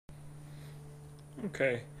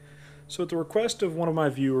Okay, so at the request of one of my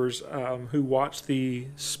viewers who watched the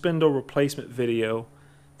spindle replacement video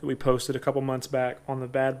that we posted a couple months back on the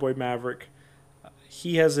BadBoy Maverick,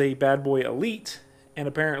 he has a BadBoy Elite, and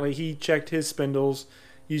apparently he checked his spindles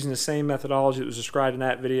using the same methodology that was described in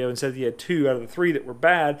that video and said he had 2 out of the 3 that were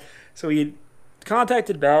bad. So he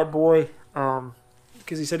contacted BadBoy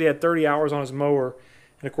because he said he had 30 hours on his mower,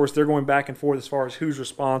 and of course they're going back and forth as far as who's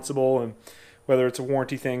responsible and whether it's a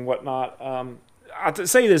warranty thing, whatnot. I'll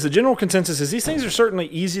say this, the general consensus is these things are certainly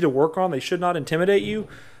easy to work on. They should not intimidate you,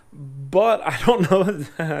 but I don't know,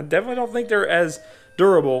 I definitely don't think they're as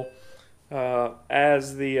durable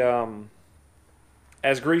as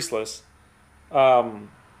Greaseless, or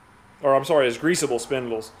I'm sorry, as greasable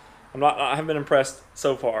spindles. I haven't been impressed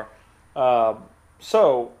so far.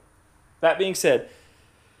 So that being said,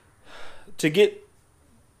 to get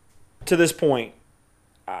to this point,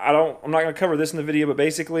 I'm not going to cover this in the video, but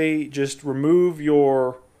basically just remove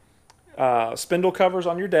your spindle covers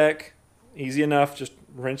on your deck. Easy enough, just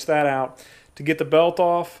wrench that out. To get the belt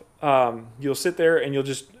off, you'll sit there and you'll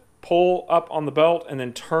just pull up on the belt and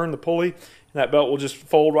then turn the pulley, and that belt will just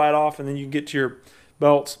fold right off, and then you can get to your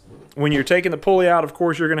belts. When you're taking the pulley out, of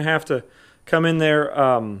course, you're going to have to come in there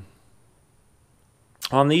on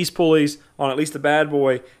these pulleys, on at least the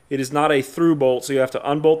BadBoy. It is not a through bolt, so you have to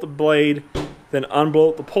unbolt the blade, then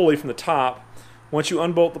unbolt the pulley from the top. Once you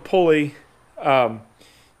unbolt the pulley, you'll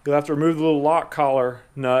have to remove the little lock collar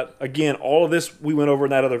nut. Again, all of this we went over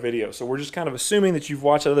in that other video, so we're just kind of assuming that you've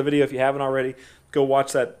watched that other video. If you haven't already, go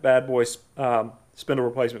watch that BadBoy spindle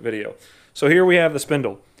replacement video. So here we have the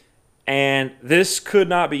spindle, and this could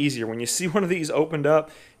not be easier. When you see one of these opened up,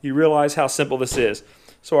 you realize how simple this is.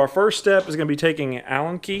 So our first step is going to be taking an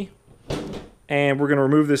Allen key, and we're going to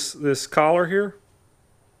remove this collar here.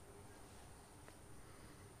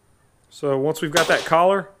 So once we've got that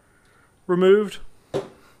collar removed,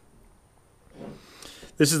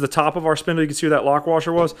 this is the top of our spindle. You can see where that lock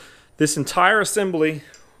washer was. This entire assembly,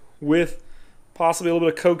 with possibly a little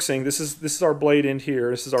bit of coaxing, this is our blade end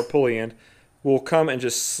here, this is our pulley end, will come and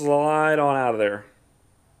just slide on out of there.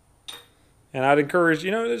 And I'd encourage,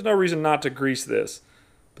 there's no reason not to grease this,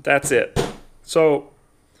 but that's it. So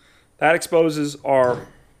that exposes our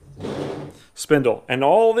spindle. And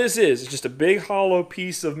all this is just a big hollow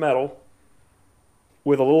piece of metal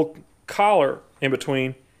with a little collar in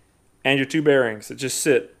between and your 2 bearings that just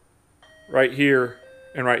sit right here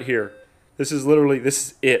and right here. This is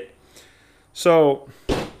it. So,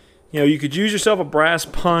 you could use yourself a brass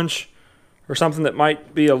punch or something that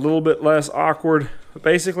might be a little bit less awkward. But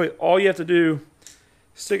basically, all you have to do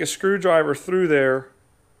is stick a screwdriver through there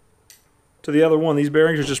to the other one. These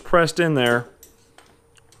bearings are just pressed in there.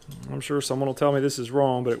 I'm sure someone will tell me this is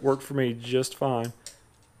wrong, but it worked for me just fine.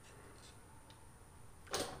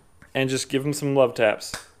 And just give them some love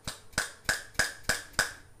taps.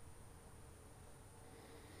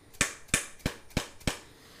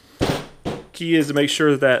 Key is to make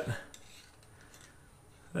sure that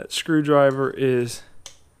screwdriver is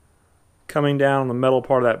coming down on the metal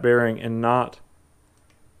part of that bearing and not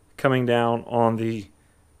coming down on the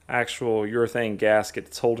actual urethane gasket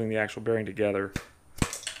that's holding the actual bearing together.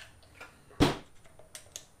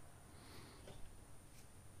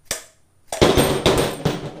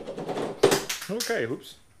 Okay,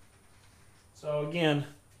 oops. So again,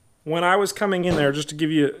 when I was coming in there, just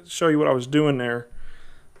to show you what I was doing there,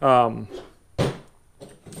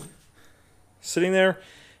 sitting there,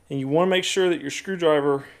 and you want to make sure that your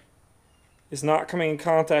screwdriver is not coming in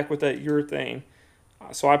contact with that urethane.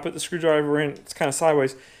 So I put the screwdriver in, it's kind of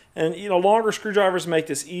sideways, and longer screwdrivers make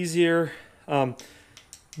this easier,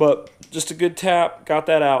 but just a good tap got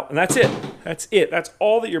that out, and that's it. That's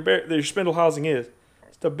all that your spindle housing is.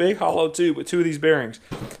 It's a big hollow tube with 2 of these bearings.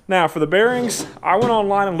 Now for the bearings, I went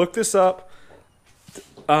online and looked this up.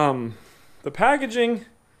 The packaging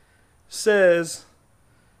says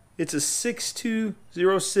it's a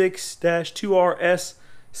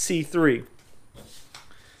 6206-2RSC3.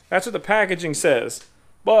 That's what the packaging says.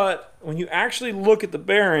 But when you actually look at the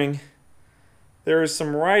bearing, there is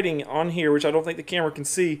some writing on here, which I don't think the camera can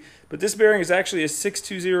see, but this bearing is actually a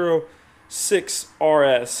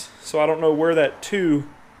 6206RS. So I don't know where that 2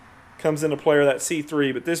 comes into play, or that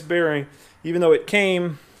C3, but this bearing, even though it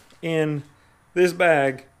came in this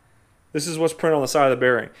bag, this is what's printed on the side of the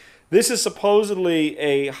bearing. This is supposedly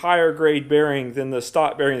a higher grade bearing than the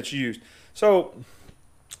stock bearing that's used. So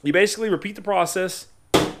you basically repeat the process,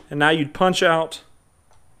 and now you'd punch out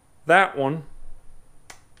that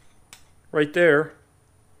right there,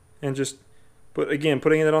 and just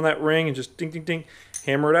putting it on that ring and just ding ding ding,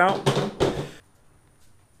 hammer it out.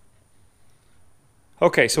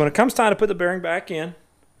 Okay, so when it comes time to put the bearing back in,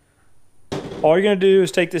 all you're going to do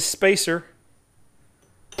is take this spacer,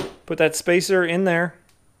 put that spacer in there.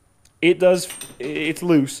 It's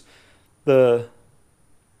loose. The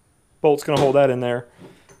bolt's going to hold that in there.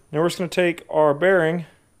 Then we're just going to take our bearing,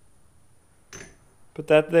 put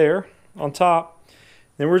that there on top.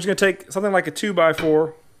 Then we're just going to take something like a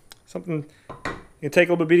 2x4, something you can take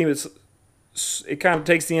a little bit of beating, but it kind of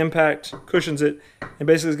takes the impact, cushions it, and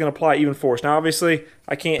basically is going to apply even force. Now obviously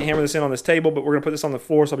I can't hammer this in on this table, but we're going to put this on the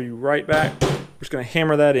floor, so I'll be right back. We're just going to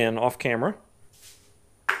hammer that in off camera.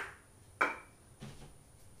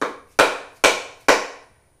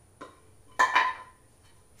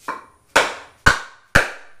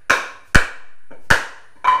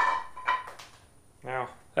 Now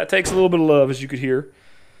that takes a little bit of love, as you could hear,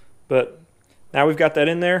 but now we've got that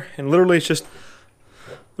in there, and literally it's just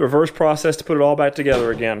the reverse process to put it all back together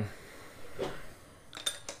again.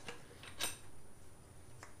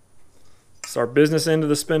 It's our business end of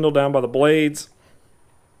the spindle down by the blades.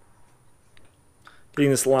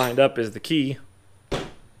 Getting this lined up is the key.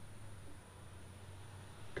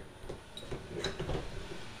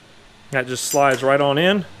 That just slides right on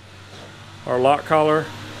in. Our lock collar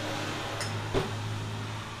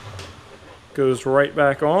goes right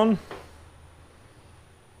back on.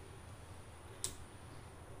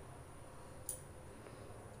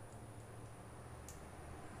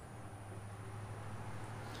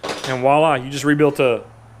 And voila, you just rebuilt a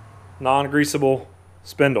non-greasable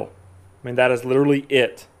spindle. I mean, that is literally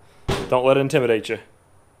it. Don't let it intimidate you.